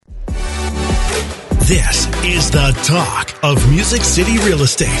This is the talk of Music City Real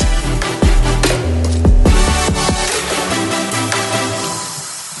Estate.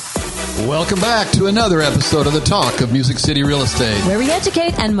 Welcome back to another episode of the Talk of Music City Real Estate, where we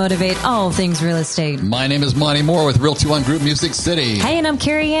educate and motivate all things real estate. My name is Monty Moore with Realty One Group Music City. Hey, and I'm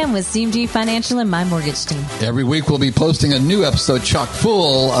Carrie Ann with CMG Financial and My Mortgage Team. Every week we'll be posting a new episode chock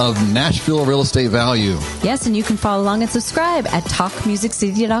full of Nashville real estate value. Yes, and you can follow along and subscribe at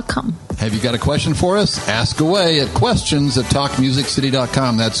talkmusiccity.com. Have you got a question for us? Ask away at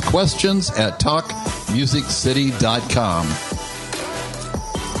questions@talkmusiccity.com. That's questions@talkmusiccity.com.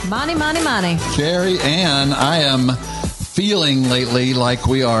 Money. Carrie Ann, I am feeling lately like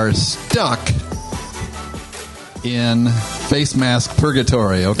we are stuck in face mask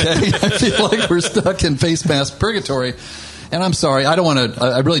purgatory, okay? I feel like we're stuck in face mask purgatory. And I'm sorry, I don't want to,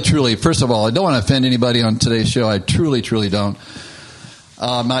 I really, truly, first of all, I don't want to offend anybody on today's show. I truly don't.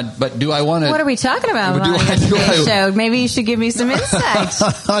 But do I want to... What are we talking about on today's show? Maybe you should give me some insight.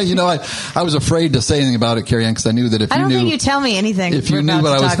 I was afraid to say anything about it, Carrie Ann, because I knew that if you knew... I don't think you tell me anything. If you knew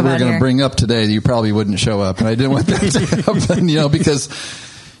what we were going to bring up today, you probably wouldn't show up. And I didn't want that to happen, because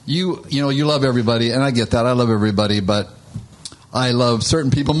you love everybody, and I get that. I love everybody, but I love certain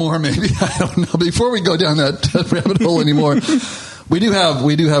people more, maybe. I don't know. Before we go down that rabbit hole anymore... We do have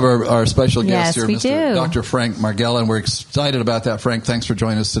our special guest here, Mr. Dr. Frank Marghella, and we're excited about that. Frank, thanks for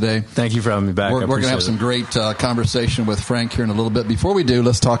joining us today. Thank you for having me back. We're going to have some great conversation with Frank here in a little bit. Before we do,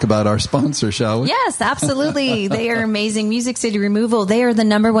 let's talk about our sponsor, shall we? Yes, absolutely. They are amazing. Music City Removal. They are the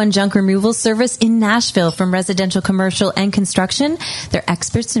 #1 junk removal service in Nashville, from residential, commercial, and construction. They're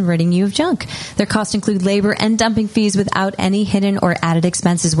experts in ridding you of junk. Their costs include labor and dumping fees without any hidden or added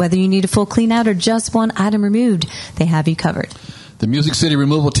expenses. Whether you need a full clean out or just one item removed, they have you covered. The Music City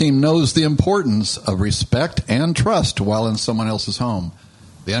Removal team knows the importance of respect and trust while in someone else's home.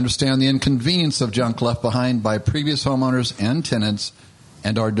 They understand the inconvenience of junk left behind by previous homeowners and tenants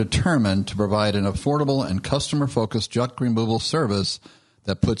and are determined to provide an affordable and customer-focused junk removal service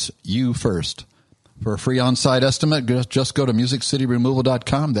that puts you first. For a free on-site estimate, just go to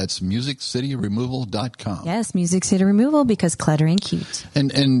musiccityremoval.com. That's musiccityremoval.com. Yes, Music City Removal, because clutter ain't cute.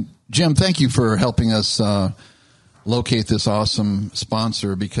 And Jim, thank you for helping us locate this awesome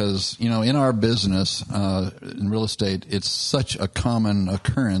sponsor, because, in our business, in real estate, it's such a common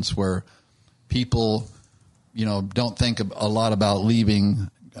occurrence where people, don't think a lot about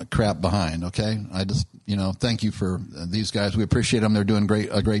leaving crap behind. Okay. I just, thank you for these guys. We appreciate them. They're doing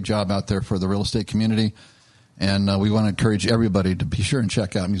a great job out there for the real estate community. And we want to encourage everybody to be sure and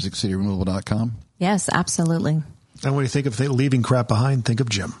check out musiccityremoval.com. Yes, absolutely. And when you think of leaving crap behind, think of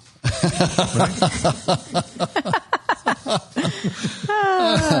Jim.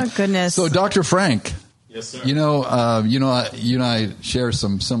 Oh, goodness. So, Dr. Frank. Yes, sir. You and I share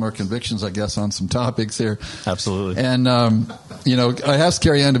some similar convictions, I guess, on some topics here. Absolutely. And, I asked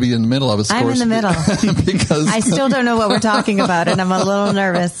Carrie Ann to be in the middle of it. I'm in the middle. Because I still don't know what we're talking about, and I'm a little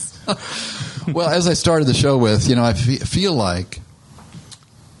nervous. Well, as I started the show with, I feel like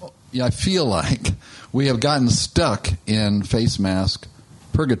we have gotten stuck in face mask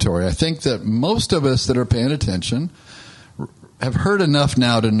purgatory. I think that most of us that are paying attention have heard enough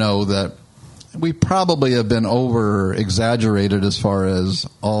now to know that we probably have been over-exaggerated as far as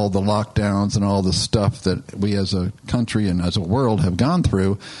all the lockdowns and all the stuff that we as a country and as a world have gone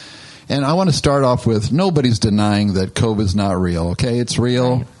through. And I want to start off with, nobody's denying that COVID is not real, okay? It's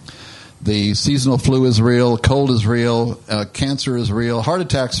real. Right. The seasonal flu is real. Cold is real. Cancer is real. Heart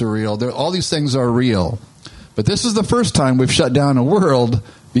attacks are real. All these things are real. But this is the first time we've shut down a world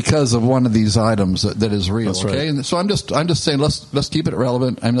because of one of these items that is real. That's okay, right. And so I'm just saying let's keep it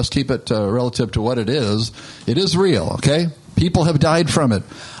relevant and let's keep it relative to what it is. It is real. Okay, people have died from it.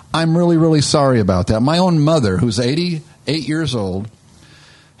 I'm really sorry about that. My own mother, who's 88 years old,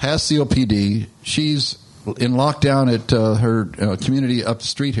 has COPD. She's in lockdown at her community up the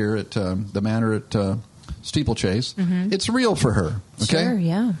street here at the Manor at Steeplechase. Mm-hmm. It's real for her. Okay, sure,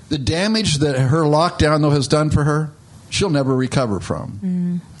 yeah. The damage that her lockdown though has done for her, she'll never recover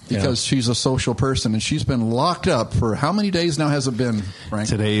from because she's a social person and she's been locked up for how many days now has it been, Frank?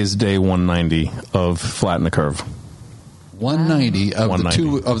 Today is day 190 of Flatten the Curve. 190 of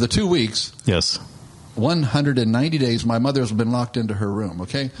 190. the 2 weeks. Yes. 190 days. My mother's been locked into her room.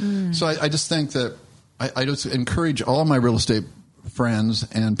 Okay, so I just think that I just encourage all my real estate friends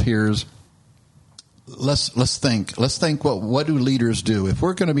and peers. Let's think. Let's think. What do leaders do if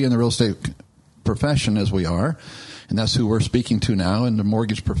we're going to be in the real estate profession as we are? And that's who we're speaking to now, and the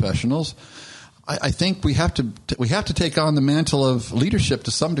mortgage professionals. I think we have to take on the mantle of leadership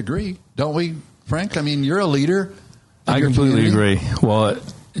to some degree, don't we, Frank? I mean, you're a leader. I completely agree. Well,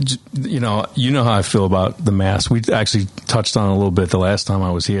 You know how I feel about the mask. We actually touched on it a little bit the last time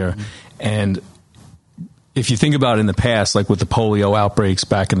I was here. Mm-hmm. And if you think about it in the past, like with the polio outbreaks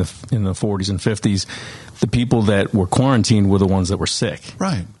back in the 40s and 50s, the people that were quarantined were the ones that were sick.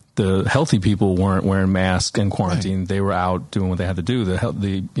 Right. The healthy people weren't wearing masks in quarantine. Right. They were out doing what they had to do.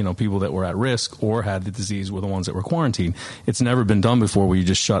 The people that were at risk or had the disease were the ones that were quarantined. It's never been done before where you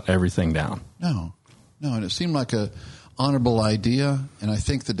just shut everything down. No, and it seemed like a honorable idea, and I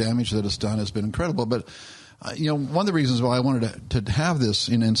think the damage that it's done has been incredible. But one of the reasons why I wanted to have this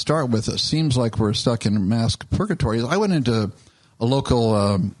and start with it seems like we're stuck in mask purgatory. I went into a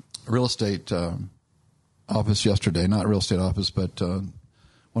local real estate office yesterday, not a real estate office, but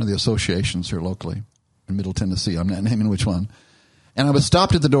one of the associations here locally in Middle Tennessee. I'm not naming which one. And I was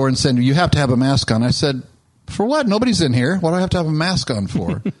stopped at the door and said, "You have to have a mask on." I said, "For what? Nobody's in here. What do I have to have a mask on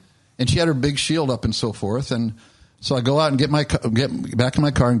for?" And she had her big shield up and so forth. And so I go out and get back in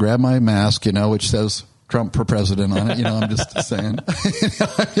my car and grab my mask, which says Trump for president on it. I'm just saying.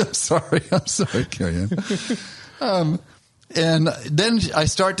 I'm sorry, Carrie Ann. And then I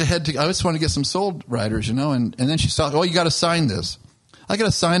start to I just want to get some soul riders, and then she saw, "Oh, you got to sign this." I got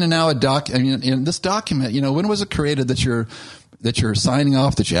to sign now in this document. When was it created that you're signing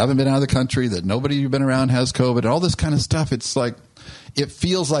off that you haven't been out of the country, that nobody you've been around has COVID, and all this kind of stuff? It's like it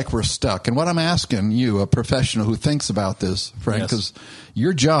feels like we're stuck. And what I'm asking you, a professional who thinks about this, Frank, because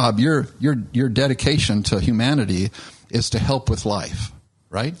your job, your dedication to humanity is to help with life,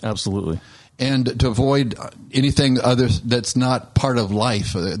 right? Absolutely. And to avoid anything other that's not part of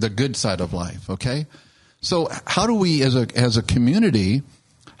life, the good side of life. Okay. So how do we, as a community,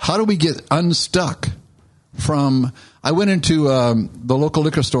 how do we get unstuck from? I went into the local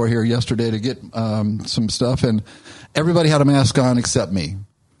liquor store here yesterday to get some stuff, and everybody had a mask on except me.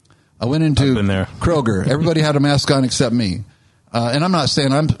 I went into Kroger. Everybody had a mask on except me. And I'm not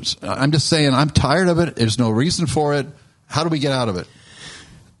saying I'm just saying I'm tired of it. There's no reason for it. How do we get out of it?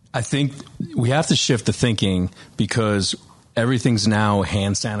 I think we have to shift the thinking because everything's now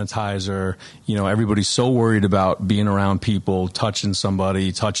hand sanitizer. Everybody's so worried about being around people, touching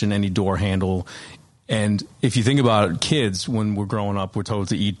somebody, touching any door handle. And if you think about it, kids, when we're growing up, we're told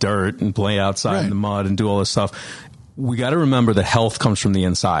to eat dirt and play outside in the mud and do all this stuff. We got to remember that health comes from the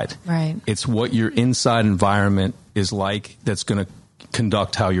inside. Right. It's what your inside environment is like that's going to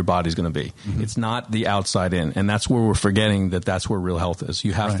conduct how your body's going to be. Mm-hmm. It's not the outside in. And that's where we're forgetting that that's where real health is.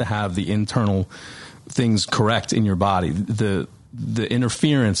 You have to have the internal things correct in your body. The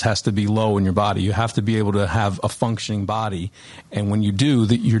interference has to be low in your body. You have to be able to have a functioning body. And when you do,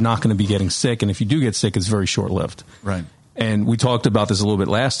 you're not going to be getting sick. And if you do get sick, it's very short-lived. Right. And we talked about this a little bit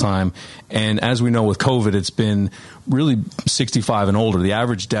last time. And as we know with COVID, it's been really 65 and older. The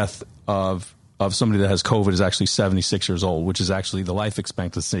average death of somebody that has COVID is actually 76 years old, which is actually the life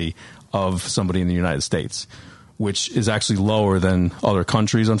expectancy of somebody in the United States, which is actually lower than other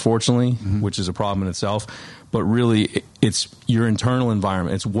countries, unfortunately, which is a problem in itself. But really, it's your internal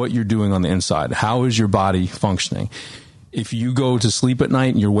environment. It's what you're doing on the inside. How is your body functioning? If you go to sleep at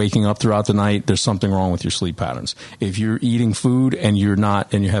night and you're waking up throughout the night, there's something wrong with your sleep patterns. If you're eating food and you're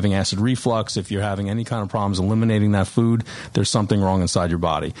having acid reflux, if you're having any kind of problems eliminating that food, there's something wrong inside your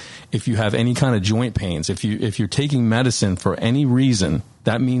body. If you have any kind of joint pains, if you're taking medicine for any reason,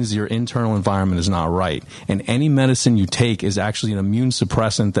 that means your internal environment is not right. And any medicine you take is actually an immune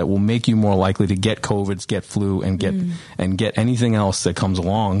suppressant that will make you more likely to get COVID, get flu, and get anything else that comes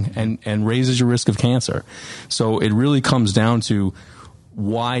along and raises your risk of cancer. So it really comes down to,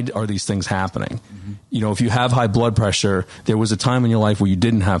 why are these things happening? If you have high blood pressure, there was a time in your life where you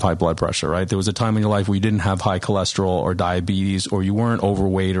didn't have high blood pressure, right? There was a time in your life where you didn't have high cholesterol or diabetes, or you weren't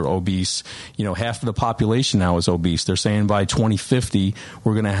overweight or obese. Half of the population now is obese. They're saying by 2050,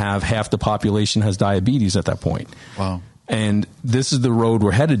 we're going to have half the population has diabetes at that point. Wow. And this is the road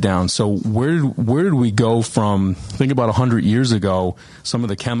we're headed down. So where did we go from, think about 100 years ago, some of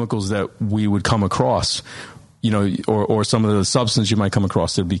the chemicals that we would come across, or some of the substances you might come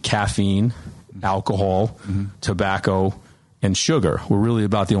across. There'd be caffeine, alcohol, tobacco, and sugar were really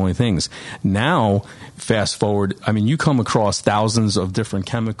about the only things. Now, fast forward, you come across thousands of different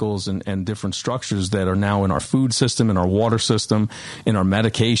chemicals and different structures that are now in our food system, in our water system, in our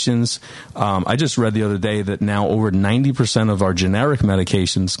medications. I just read the other day that now over 90% of our generic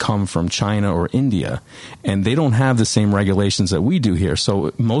medications come from China or India, and they don't have the same regulations that we do here.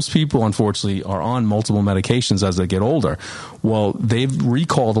 So most people, unfortunately, are on multiple medications as they get older. Well, they've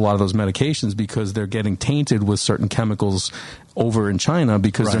recalled a lot of those medications because they're getting tainted with certain chemicals over in China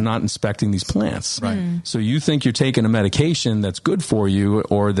because they're not inspecting these plants. Right. So you think you're taking a medication that's good for you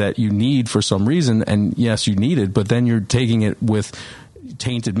or that you need for some reason, and yes, you need it, but then you're taking it with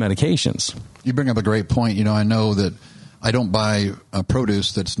tainted medications. You bring up a great point. You know, I know that I don't buy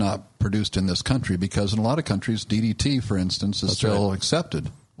produce that's not produced in this country because in a lot of countries, DDT, for instance, is still accepted,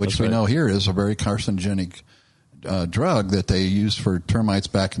 which we know here is a very carcinogenic drug that they used for termites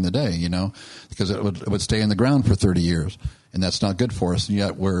back in the day, you know, because it would stay in the ground for 30 years. And that's not good for us. And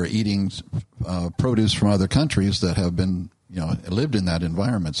yet we're eating produce from other countries that have been, you know, lived in that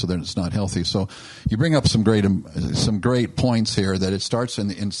environment, so that it's not healthy. So you bring up some great points here that it starts in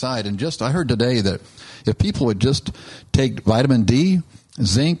the inside. And just I heard today that if people would just take vitamin D,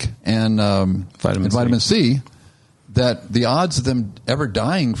 zinc, and vitamin C, that the odds of them ever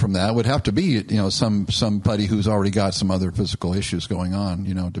dying from that would have to be, you know, somebody who's already got some other physical issues going on,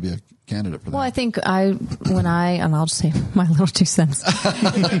 you know, to be a candidate for that. Well, I think and I'll just say my little 2 cents.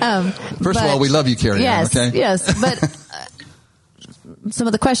 First of all, we love you, Carrie. Yes, okay? Yes, but some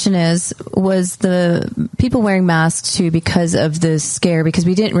of the question was the people wearing masks too because of the scare, because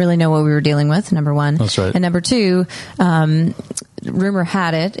we didn't really know what we were dealing with, number one. That's right. And number two, rumor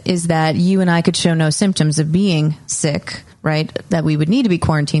had it is that you and I could show no symptoms of being sick, right? That we would need to be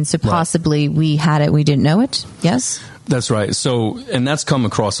quarantined. So possibly we had it, we didn't know it. Yes? That's right. So, and that's come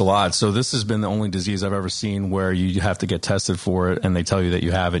across a lot. So this has been the only disease I've ever seen where you have to get tested for it and they tell you that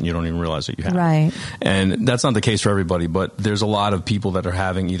you have it and you don't even realize that you have it. And that's not the case for everybody, but there's a lot of people that are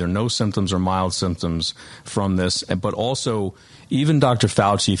having either no symptoms or mild symptoms from this. But also, even Dr.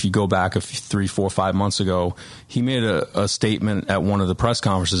 Fauci, if you go back 3, 4, 5 months ago, he made a statement at one of the press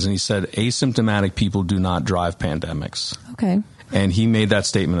conferences and he said, asymptomatic people do not drive pandemics. Okay. And he made that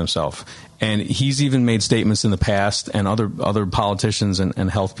statement himself. And he's even made statements in the past, and other politicians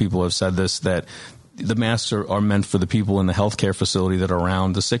and health people have said this, that the masks are meant for the people in the healthcare facility that are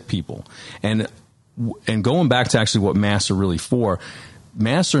around the sick people. And going back to actually what masks are really for,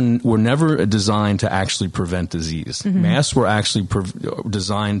 masks were never designed to actually prevent disease. Mm-hmm. Masks were actually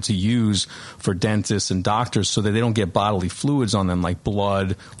designed to use for dentists and doctors so that they don't get bodily fluids on them like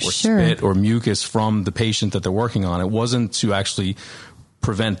blood or spit or mucus from the patient that they're working on. It wasn't to actually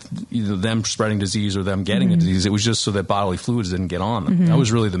prevent either them spreading disease or them getting a disease. It was just so that bodily fluids didn't get on them. That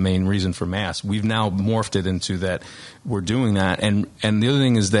was really the main reason for masks. We've now morphed it into that we're doing that. And the other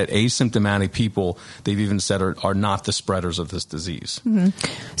thing is that asymptomatic people, they've even said, are not the spreaders of this disease.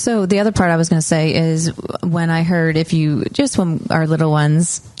 So the other part I was going to say is when I heard when our little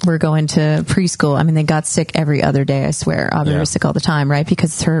ones were going to preschool, I mean, they got sick every other day, I swear. Aubrey was sick all the time, right?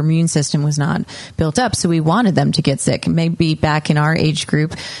 Because her immune system was not built up. So we wanted them to get sick. Maybe back in our age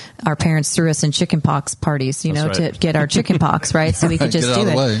group, our parents threw us in chicken pox parties, to get our chicken pox, right? So we could just do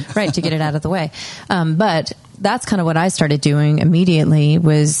it. Right, to get it out of the way. But that's kind of what I started doing immediately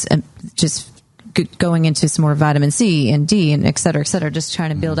was just going into some more vitamin C and D and et cetera, just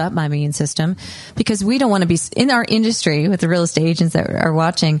trying to build up my immune system, because we don't want to be in our industry with the real estate agents that are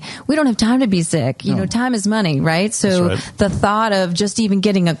watching. We don't have time to be sick. You know, time is money, right? So the thought of just even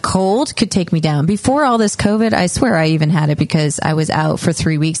getting a cold could take me down. Before all this COVID, I swear I even had it because I was out for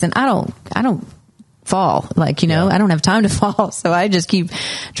 3 weeks and I don't fall, I don't have time to fall, so I just keep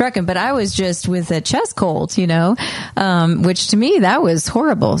trucking. But I was just with a chest cold, which to me that was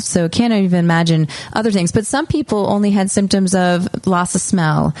horrible. So can't even imagine other things. But some people only had symptoms of loss of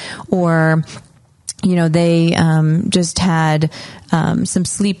smell, or they just had some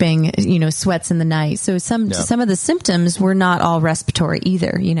sleeping, sweats in the night. So some of the symptoms were not all respiratory either,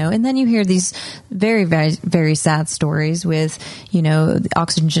 And then you hear these very, very, very sad stories with, the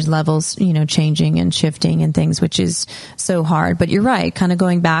oxygen levels, changing and shifting and things, which is so hard. But you're right, kind of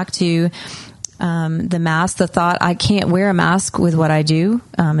going back to the mask, the thought, I can't wear a mask with what I do.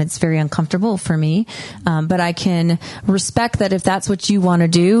 It's very uncomfortable for me. But I can respect that if that's what you want to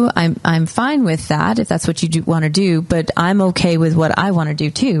do, I'm fine with that if that's what you want to do, but I'm okay with what I want to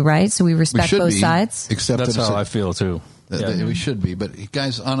do too, right? So we respect both sides. That's how I feel too. We should be. But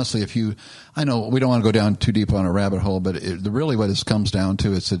guys, honestly, I know we don't want to go down too deep on a rabbit hole, but really what this comes down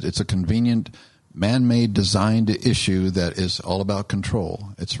to, it's a convenient, man-made, designed issue that is all about control.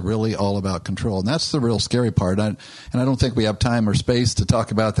 It's really all about control, and that's the real scary part. And I don't think we have time or space to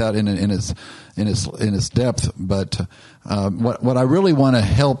talk about that in its depth. But what I really want to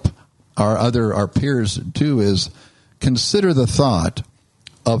help our peers do is consider the thought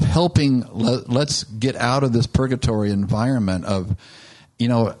of helping. Let's get out of this purgatory environment of,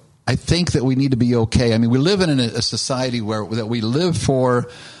 I think that we need to be okay. I mean, we live in a society that we live for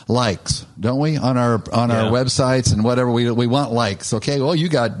likes, don't we, on our websites and whatever. We want likes. Okay, well, you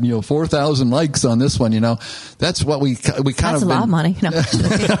got 4,000 likes on this one. That's what we kind That's of a lot of money. No.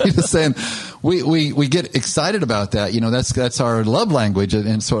 I'm just saying, we get excited about that. That's our love language,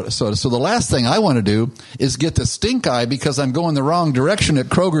 and so the last thing I want to do is get the stink eye because I'm going the wrong direction at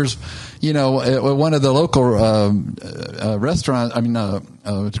Kroger's. One of the local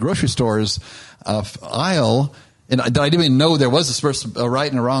grocery stores aisle. And I didn't even know there was a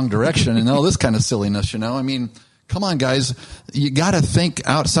right and a wrong direction and all this kind of silliness, I mean, come on, guys. You got to think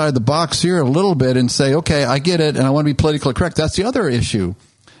outside the box here a little bit and say, okay, I get it, and I want to be politically correct. That's the other issue.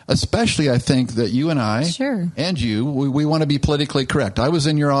 Especially, I think that you and I and you, we want to be politically correct. I was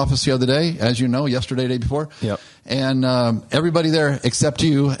in your office the other day, as you know, yesterday, day before. Yep. And everybody there except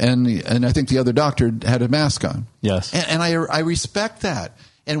you and I think the other doctor had a mask on. Yes. And I respect that.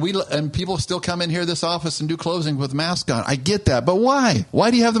 And people still come in here, this office, and do closing with mask on. I get that, but why?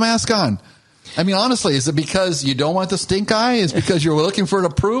 Why do you have the mask on? I mean, honestly, is it because you don't want the stink eye? Is it because you're looking for an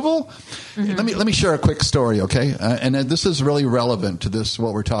approval? Mm-hmm. Let me share a quick story, okay? And this is really relevant to this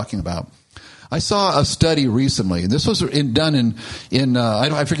what we're talking about. I saw a study recently, and this was done in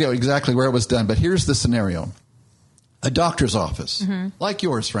I forget exactly where it was done, but here's the scenario: a doctor's office, like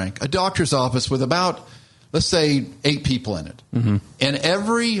yours, Frank, a doctor's office with about, let's say, 8 people in it. Mm-hmm. And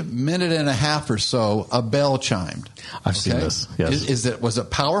every minute and a half or so, a bell chimed. I've seen this. Yes. Was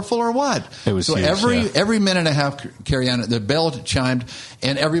it powerful or what? It was huge, every minute and a half carry on, the bell chimed,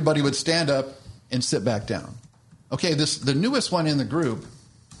 and everybody would stand up and sit back down. Okay, the newest one in the group,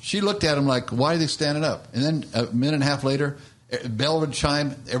 she looked at him like, why are they standing up? And then a minute and a half later, bell would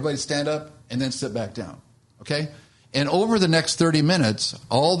chime, everybody stand up, and then sit back down. Okay? And over the next 30 minutes,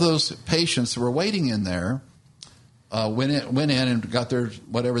 all those patients who were waiting in there went in and got their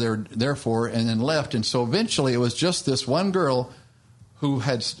whatever they were there for, and then left. And so eventually, it was just this one girl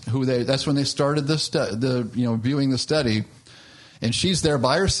that's when they started viewing the study, and she's there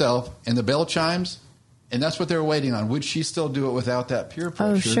by herself, and the bell chimes, and that's what they were waiting on. Would she still do it without that peer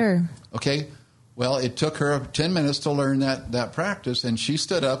pressure? Oh, sure. Okay. Well, it took her 10 minutes to learn that practice, and she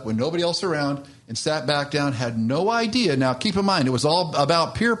stood up with nobody else around and sat back down, had no idea. Now, keep in mind, it was all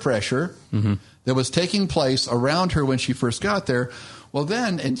about peer pressure that was taking place around her when she first got there. Well,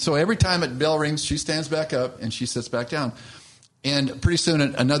 and so every time a bell rings, she stands back up and she sits back down. And pretty soon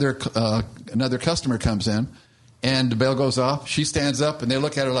another customer comes in, and the bell goes off. She stands up, and they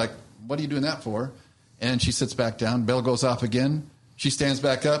look at her like, what are you doing that for? And she sits back down. Bell goes off again. She stands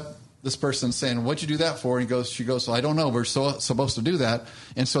back up. This person's saying, what'd you do that for? And she goes, well, I don't know. We're supposed to do that.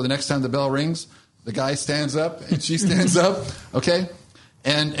 And so the next time the bell rings, the guy stands up and she stands up. Okay.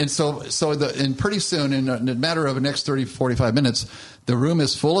 And so pretty soon, in a matter of the next 30, 45 minutes, the room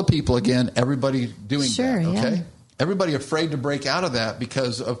is full of people again, everybody doing that. Okay. Yeah. Everybody afraid to break out of that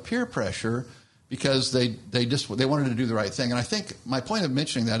because of peer pressure, because they wanted to do the right thing. And I think my point of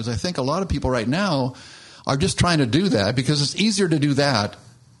mentioning that is I think a lot of people right now are just trying to do that because it's easier to do that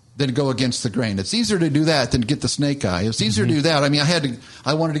than go against the grain. It's easier to do that than get the snake eye. It's easier to do that. I mean,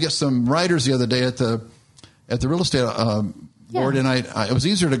 I wanted to get some writers the other day at the real estate board, and it was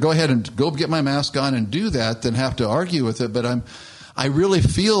easier to go ahead and go get my mask on and do that than have to argue with it. But I really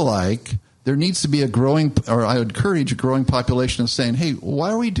feel like there needs to be I would encourage a growing population of saying, hey,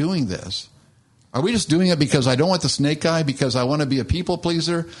 why are we doing this? Are we just doing it because I don't want the snake eye, because I want to be a people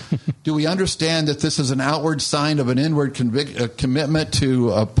pleaser? Do we understand that this is an outward sign of an inward commitment to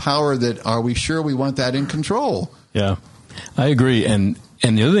a power that, are we sure we want that in control? Yeah, I agree. And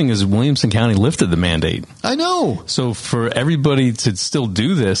the other thing is Williamson County lifted the mandate. I know. So for everybody to still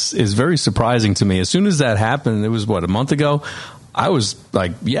do this is very surprising to me. As soon as that happened, it was, a month ago? I was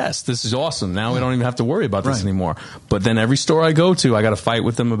like, yes, this is awesome. Now we don't even have to worry about this anymore. But then every store I go to, I got to fight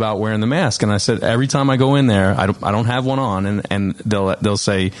with them about wearing the mask. And I said, every time I go in there, I don't have one on, and they'll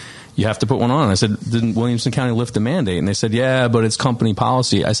say, you have to put one on. I said, didn't Williamson County lift the mandate? And they said, yeah, but it's company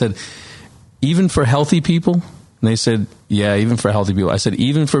policy. I said, even for healthy people? And they said, yeah, even for healthy people. I said,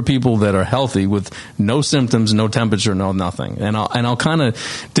 even for people that are healthy with no symptoms, no temperature, no nothing. And I'll kind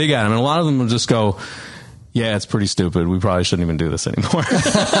of dig at them. And a lot of them will just go, yeah, it's pretty stupid. We probably shouldn't even do this anymore.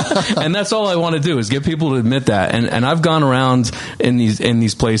 And that's all I want to do is get people to admit that. And I've gone around in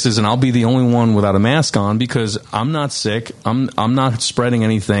these places, and I'll be the only one without a mask on because I'm not sick. I'm not spreading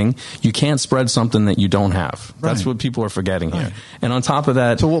anything. You can't spread something that you don't have. Right. That's what people are forgetting here. And on top of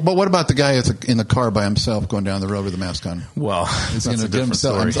that, but what about the guy in the car by himself going down the road with a mask on? Well, he's going to get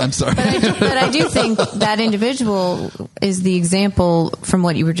himself. I'm sorry, but I do think that individual is the example from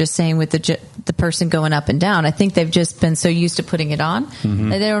what you were just saying with the person going up and down. I think they've just been so used to putting it on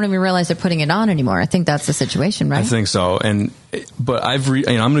that they don't even realize they're putting it on anymore. I think that's the situation, right? I think so. But I'm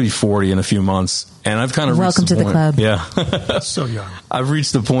going to be 40 in a few months, and I've kind of welcome to the club. Yeah, So young. I've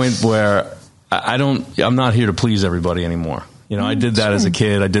reached the point where I'm not here to please everybody anymore. I did that as a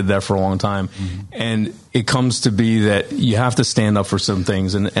kid. I did that for a long time. And it comes to be that you have to stand up for some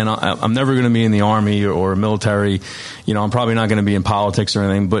things. And I'm never going to be in the Army or military. I'm probably not going to be in politics or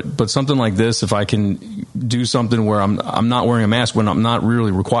anything. But something like this, if I can do something where I'm not wearing a mask when I'm not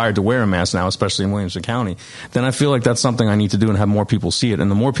really required to wear a mask now, especially in Williamson County, then I feel like that's something I need to do and have more people see it. And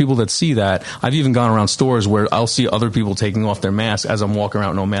the more people that see that, I've even gone around stores where I'll see other people taking off their masks as I'm walking around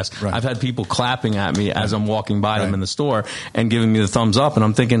with no mask. Right. I've had people clapping at me as I'm walking by them in the store and giving me the thumbs up, and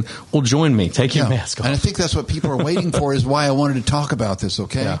I'm thinking, well, join me. Take your mask off. And I think that's what people are waiting for, is why I wanted to talk about this,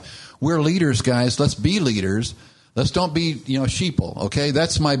 okay? Yeah. We're leaders, guys. Let's be leaders. Let's don't be, sheeple, okay?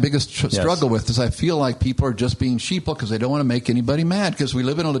 That's my biggest struggle with this. I feel like people are just being sheeple because they don't want to make anybody mad, because we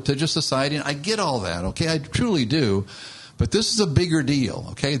live in a litigious society, and I get all that, okay? I truly do. But this is a bigger deal,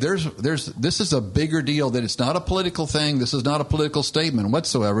 okay? This is a bigger deal, that it's not a political thing. This is not a political statement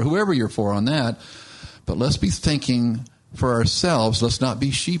whatsoever, whoever you're for on that. But let's be thinking for ourselves. Let's not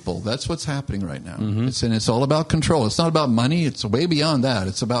be sheeple. That's what's happening right now. It's all about control. It's not about money. It's way beyond that.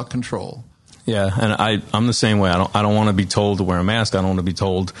 It's about control. Yeah, and I'm the same way. I don't want to be told to wear a mask. I don't want to be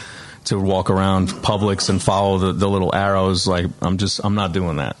told to walk around Publix and follow the little arrows. Like, I'm not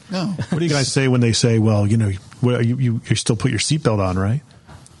doing that. No. What do you guys say when they say, well, you still put your seatbelt on, right?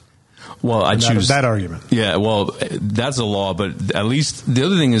 Well, I choose that argument. Yeah, well, that's a law, but at least the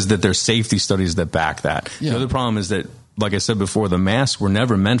other thing is that there's safety studies that back that. Yeah. The other problem is that, like I said before, the masks were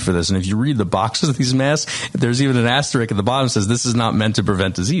never meant for this. And if you read the boxes of these masks, there's even an asterisk at the bottom that says this is not meant to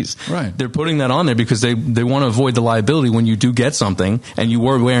prevent disease. Right. They're putting that on there because they want to avoid the liability when you do get something and you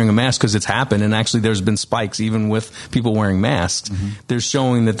were wearing a mask, because it's happened. And actually there's been spikes even with people wearing masks. They're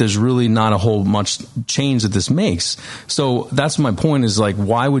showing that there's really not a whole much change that this makes. So that's my point, is like,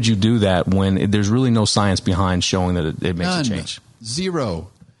 why would you do that when there's really no science behind showing that it makes a change? Zero.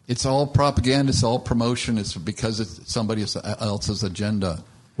 It's all propaganda. It's all promotion. It's because it's somebody else's agenda.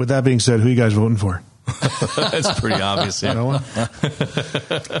 With that being said, who are you guys voting for? It's pretty obvious. Yeah. No one?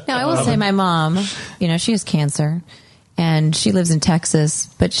 Now, I will say my mom, she has cancer and she lives in Texas,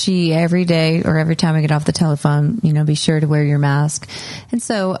 but she every day or every time I get off the telephone, be sure to wear your mask. And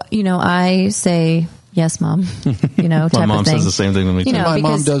so, I say, yes, Mom, My type mom of thing. says the same thing to me too. My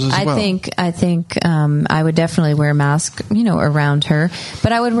mom does as well. I think I would definitely wear a mask, around her,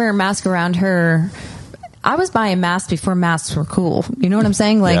 but I would wear a mask around her. I was buying masks before masks were cool. You know what I'm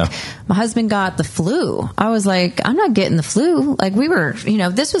saying? Like, my husband got the flu. I was like, I'm not getting the flu. Like, we were,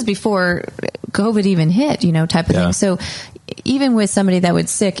 this was before COVID even hit, type of thing. So even with somebody that was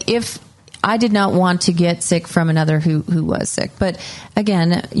sick, if I did not want to get sick from another who was sick, but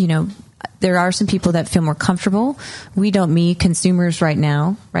again, there are some people that feel more comfortable. We don't meet consumers right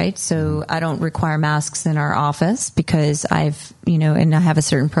now, right? So I don't require masks in our office because and I have a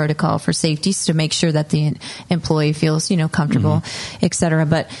certain protocol for safety to make sure that the employee feels, comfortable, et cetera.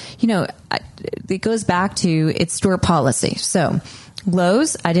 But, it goes back to it's store policy. So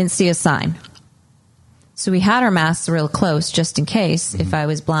Lowe's, I didn't see a sign. So we had our masks real close just in case if I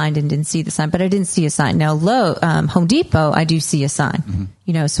was blind and didn't see the sign, but I didn't see a sign. Now, Home Depot, I do see a sign,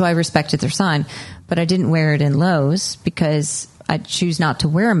 so I respected their sign, but I didn't wear it in Lowe's because I choose not to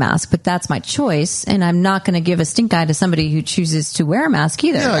wear a mask, but that's my choice. And I'm not going to give a stink eye to somebody who chooses to wear a mask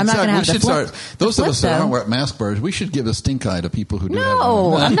either. Yeah, I'm not going to have we the should flip. Those of us that aren't wearing mask wearers, we should give a stink eye to people who do that.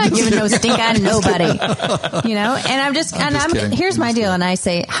 No, I'm not giving no stink eye to nobody. And here's my deal. And I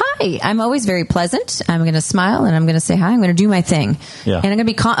say, hi, I'm always very pleasant. I'm going to smile and I'm going to say hi. I'm going to do my thing. Yeah. And I'm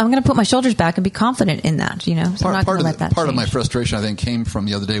going to put my shoulders back and be confident in that, So I'm not going to let that part of my change. frustration, I think, came from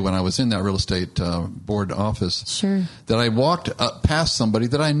the other day when I was in that real estate board office. Sure. That I walked up past somebody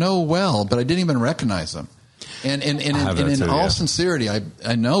that I know well, but I didn't even recognize them. And in all sincerity,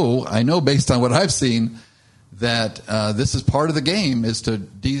 I know based on what I've seen that this is part of the game, is to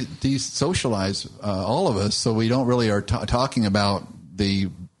de-socialize all of us, so we don't really are talking about the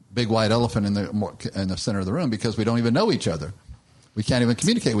big white elephant in the center of the room, because we don't even know each other. We can't even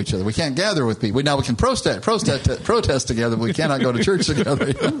communicate with each other. We can't gather with people. Now we can protest together, but we cannot go to church together.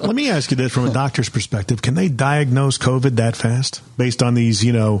 Let me ask you this from a doctor's perspective. Can they diagnose COVID that fast based on these,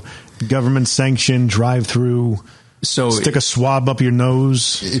 government sanctioned drive-through So stick a swab up your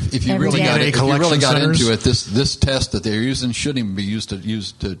nose. If you Every really day. got, DNA if you really collection got centers. into it, this test that they're using shouldn't even be used to That's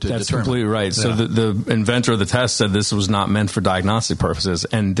determine. completely right. So Yeah. the inventor of the test said this was not meant for diagnostic purposes,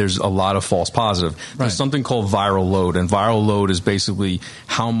 and there's a lot of false positive. There's something called viral load, and viral load is basically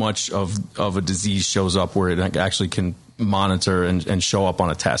how much of a disease shows up where it actually can monitor and show up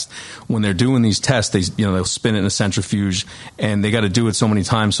on a test. When they're doing these tests, they'll spin it in a centrifuge, and they got to do it so many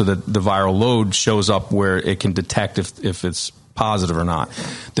times so that the viral load shows up where it can detect if it's positive or not.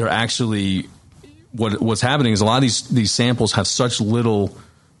 They're actually what's happening is a lot of these samples have such little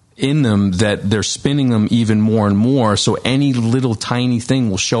in them that they're spinning them even more and more, so any little tiny thing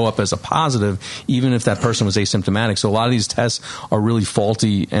will show up as a positive even if that person was asymptomatic. So a lot of these tests are really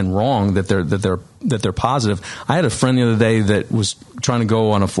faulty and wrong that they're positive. I had a friend the other day that was trying to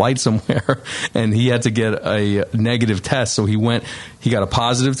go on a flight somewhere and he had to get a negative test. So he got a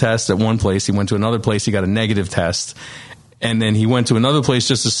positive test at one place, he went to another place, he got a negative test. And then he went to another place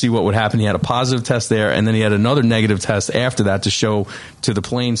just to see what would happen. He had a positive test there, and then he had another negative test after that to show to the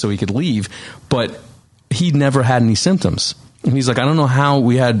plane so he could leave. But he never had any symptoms. And he's like, I don't know how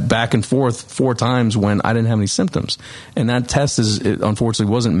we had back and forth 4 times when I didn't have any symptoms. And that test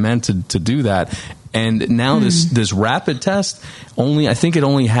unfortunately wasn't meant to do that. And now this rapid test I think it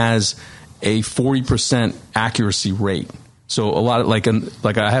only has a 40% accuracy rate. So a lot of like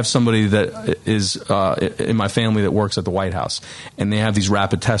I have somebody that is in my family that works at the White House, and they have these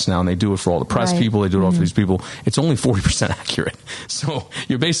rapid tests now, and they do it for all the press people. They do it all for these people. It's only 40% accurate. So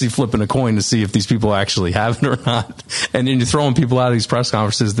you're basically flipping a coin to see if these people actually have it or not. And then you're throwing people out of these press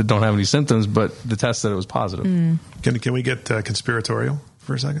conferences that don't have any symptoms, but the test said it was positive. Can we get conspiratorial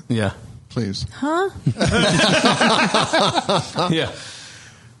for a second? Yeah. Please. Huh? Yeah.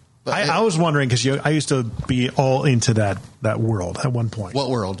 I was wondering because I used to be all into that world at one point. What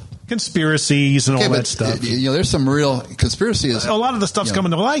world? Conspiracies and all that stuff. There's some real conspiracy. A lot of the stuff's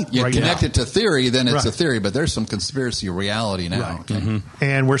coming to light You right connect now. it to theory, then it's Right. a theory. But there's some conspiracy reality now. Right. Okay?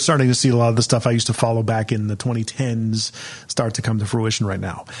 And we're starting to see a lot of the stuff I used to follow back in the 2010s start to come to fruition right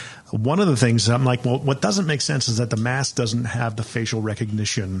now. One of the things I'm like, well, what doesn't make sense is that the mask doesn't have the facial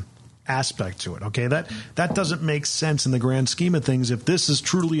recognition aspect to it. Okay, that doesn't make sense in the grand scheme of things. If this is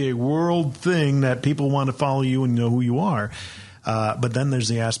truly a world thing that people want to follow you and know who you are. But then there's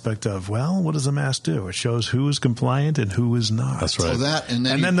the aspect of, well, what does the mask do? It shows who is compliant and who is not. That's right. So that, and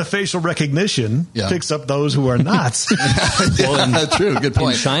then the facial recognition Yeah. picks up those who are not. True. Good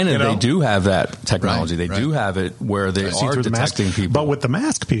point. In China, they do have that technology. Right, They do have it where they See are through the mask. detecting people. But with the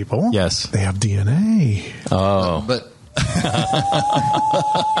mask people, Yes. they have DNA. Oh. But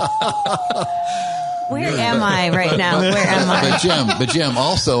Where am I right now? Where am I? But Jim,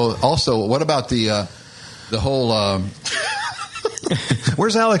 also, what about the whole?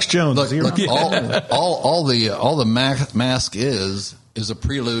 Where's Alex Jones? Look, Is he look, around? all the mask is a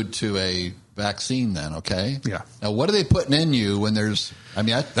prelude to a vaccine. Then, okay. Yeah. Now, what are they putting in you when there's? I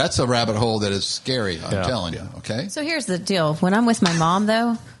mean, that's a rabbit hole that is scary. I'm Yeah. telling you. Okay. So here's the deal. When I'm with my mom,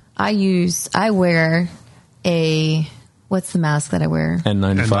 though, I wear what's the mask that I wear?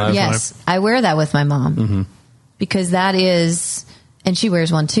 N95. Yes, I wear that with my mom because that is, and she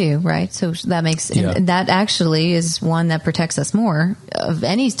wears one too, right? So that makes, Yeah. and that actually is one that protects us more of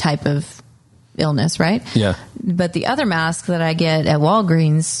any type of illness, right? Yeah. But the other mask that I get at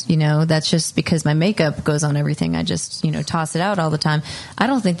Walgreens, that's just because my makeup goes on everything. I just, toss it out all the time. I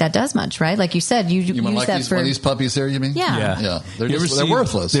don't think that does much, right? Like you said, you You use want like that these, for one of these puppies here? You mean? Yeah. Yeah. They're You ever they're see-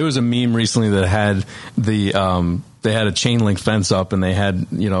 worthless. There was a meme recently that had they had a chain link fence up, and they had,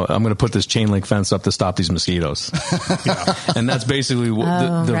 I'm going to put this chain link fence up to stop these mosquitoes. And that's basically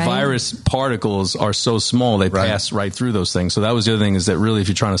what the right. virus particles are so small, they pass right through those things. So that was the other thing, is that really if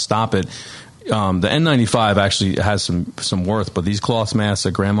you're trying to stop it, the N95 actually has some worth, but these cloth masks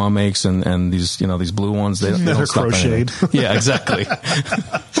that grandma makes and these these blue ones, they They're don't stop anything. crocheted. Yeah, exactly.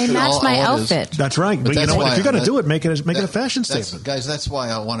 They match all my it is. outfit. That's right. But you that's know what? why- If you're going to that- do it, make it a fashion That's- statement. Guys, that's why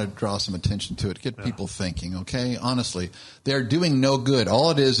I want to draw some attention to it. Get people thinking, okay? Honestly, they're doing no good.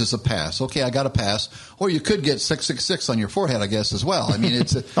 All it is a pass. Okay, I got a pass. Or you could get 666 on your forehead, I guess, as well. I mean,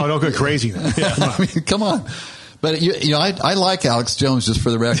 it's... Oh, don't go crazy. Now. I mean, come on. But, I like Alex Jones, just for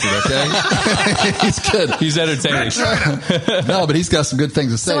the record, okay? He's good. He's entertaining. No, but he's got some good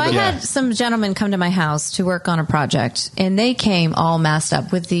things to say. So I but had some gentlemen come to my house to work on a project, and they came all masked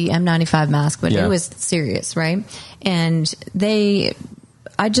up with the N95 mask, but Yeah. it was serious, right? And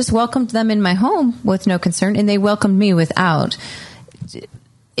I just welcomed them in my home with no concern, and they welcomed me without.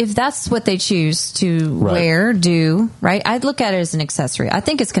 if that's what they choose to wear, right? I'd look at it as an accessory. I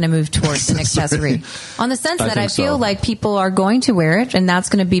think it's going to move towards an accessory on the sense that I feel like people are going to wear it and that's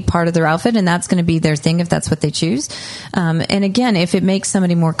going to be part of their outfit and that's going to be their thing if that's what they choose. And again, if it makes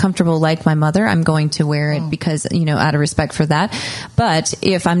somebody more comfortable, like my mother, I'm going to wear it because, out of respect for that. But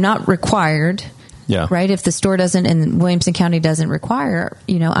if I'm not required, right? If the store doesn't and Williamson County doesn't require,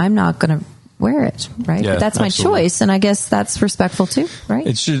 I'm not going to wear it, right? Yeah, but that's my choice, and I guess that's respectful too, right?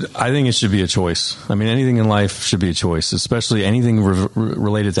 I think it should be a choice. I mean, anything in life should be a choice, especially anything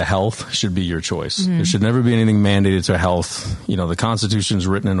related to health should be your choice. There should never be anything mandated to health. The Constitution is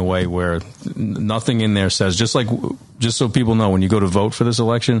written in a way where nothing in there says, just so people know, when you go to vote for this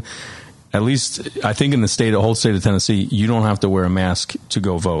election, at least I think in the whole state of Tennessee, you don't have to wear a mask to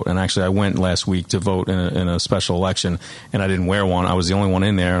go vote. And actually, I went last week to vote in a special election, and I didn't wear one. I was the only one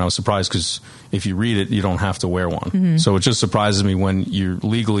in there, and I was surprised because if you read it, you don't have to wear one. So it just surprises me when you're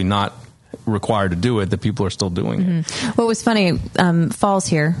legally not required to do it, that people are still doing it. What was funny, fall's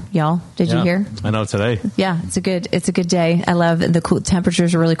here, y'all. Did you hear? I know, today. Yeah, it's a good day. I love the cool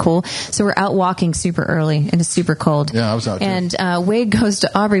temperatures are really cool. So we're out walking super early and it's super cold. Yeah, I was out too. And Wade goes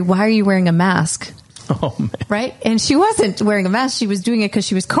to Aubrey, "Why are you wearing a mask?" Oh, man. Right? And she wasn't wearing a mask. She was doing it because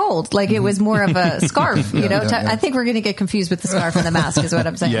she was cold. Like, it was more of a scarf, I think we're going to get confused with the scarf and the mask is what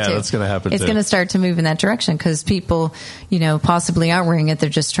I'm saying, too. that's going to happen, It's going to start to move in that direction because people, possibly aren't wearing it. They're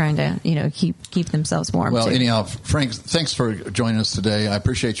just trying to, keep themselves warm. Well, too. anyhow, Frank, thanks for joining us today. I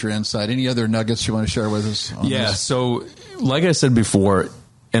appreciate your insight. Any other nuggets you want to share with us on this? So like I said before,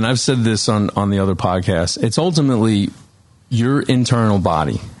 and I've said this on the other podcast, it's ultimately your internal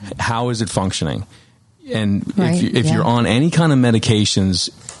body. How is it functioning? And if you're on any kind of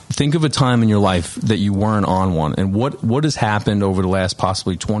medications, think of a time in your life that you weren't on one, and what has happened over the last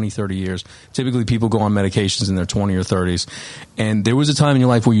possibly 20, 30 years. Typically, people go on medications in their 20 or 30s, and there was a time in your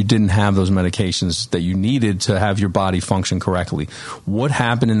life where you didn't have those medications that you needed to have your body function correctly. What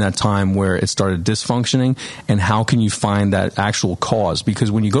happened in that time where it started dysfunctioning, and how can you find that actual cause?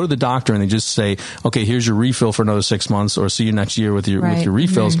 Because when you go to the doctor and they just say, okay, here's your refill for another 6 months, or see you next year with your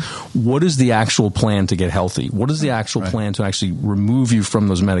refills, what is the actual plan to get healthy? What is the actual plan to actually remove you from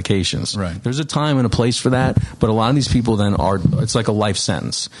those medications? Right. There's a time and a place for that, but a lot of these people then it's like a life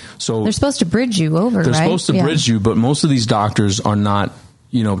sentence. So they're supposed to bridge you over, They're supposed to bridge you, but most of these doctors are not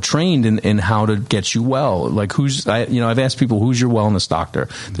trained in how to get you well. Like I've asked people, who's your wellness doctor?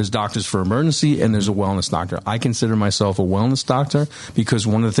 There's doctors for emergency and there's a wellness doctor. I consider myself a wellness doctor because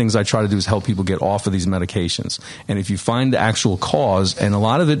one of the things I try to do is help people get off of these medications. And if you find the actual cause, and a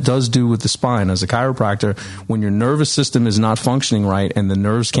lot of it does do with the spine, as a chiropractor, when your nervous system is not functioning right and the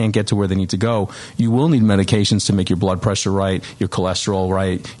nerves can't get to where they need to go, you will need medications to make your blood pressure right, your cholesterol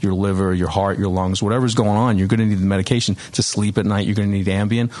right, your liver, your heart, your lungs, whatever's going on. You're going to need the medication to sleep at night. You're going to need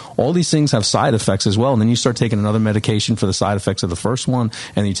Ambien. All these things have side effects as well. And then you start taking another medication for the side effects of the first one,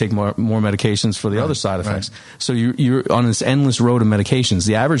 and then you take more medications for the other side effects. So you're on this endless road of medications.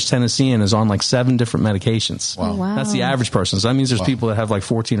 The average Tennessean is on like 7 different medications. Wow. That's the average person. So that means there's people that have like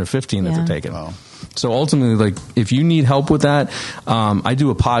 14 or 15 that they're taking. Wow. So ultimately, like, if you need help with that, I do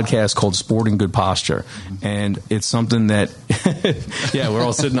a podcast called Sporting Good Posture, and it's something that, we're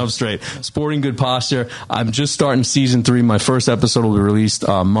all sitting up straight. Sporting Good Posture. I'm just starting season 3. My first episode will be released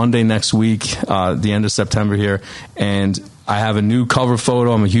Monday next week, the end of September here, and I have a new cover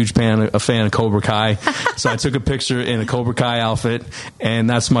photo. I'm a huge fan of Cobra Kai. So I took a picture in a Cobra Kai outfit, and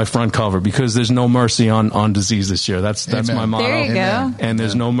that's my front cover, because there's no mercy on disease this year. That's my motto. There you go. And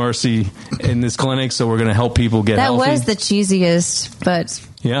there's no mercy in this clinic, so we're going to help people get healthy. That was the cheesiest, but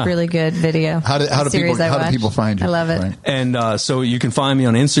really good video. How do people find you? I love it. Right. And so you can find me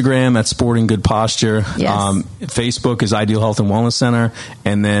on Instagram at Sporting Good Posture. Yes. Facebook is Ideal Health and Wellness Center.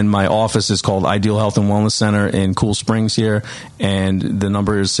 And then my office is called Ideal Health and Wellness Center in Cool Springs here. And the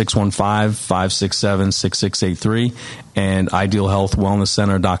number is 615-567-6683. And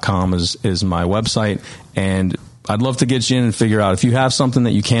idealhealthwellnesscenter.com is my website. And I'd love to get you in and figure out if you have something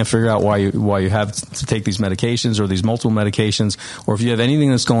that you can't figure out why you have to take these medications or these multiple medications, or if you have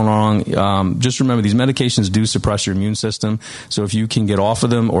anything that's going on. Just remember, these medications do suppress your immune system. So if you can get off of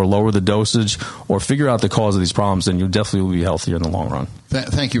them or lower the dosage or figure out the cause of these problems, then you definitely will be healthier in the long run.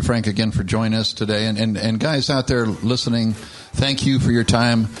 Thank you, Frank, again for joining us today. And guys out there listening, thank you for your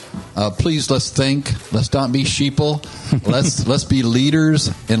time. Please, let's think. Let's not be sheeple. Let's be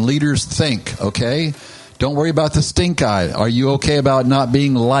leaders, and leaders think, okay? Don't worry about the stink eye. Are you okay about not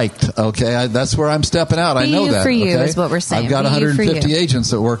being liked? Okay, that's where I'm stepping out. I know that. Be you for you okay? is what we're saying. I've got 150 agents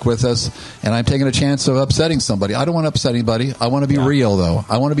that work with us, and I'm taking a chance of upsetting somebody. I don't want to upset anybody. I want to be real, though.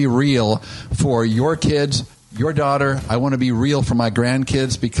 I want to be real for your kids your daughter. I want to be real for my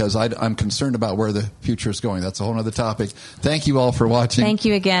grandkids because I'm concerned about where the future is going. That's a whole other topic. Thank you all for watching. Thank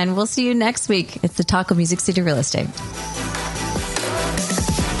you again. We'll see you next week. It's the Talk of Music City Real Estate.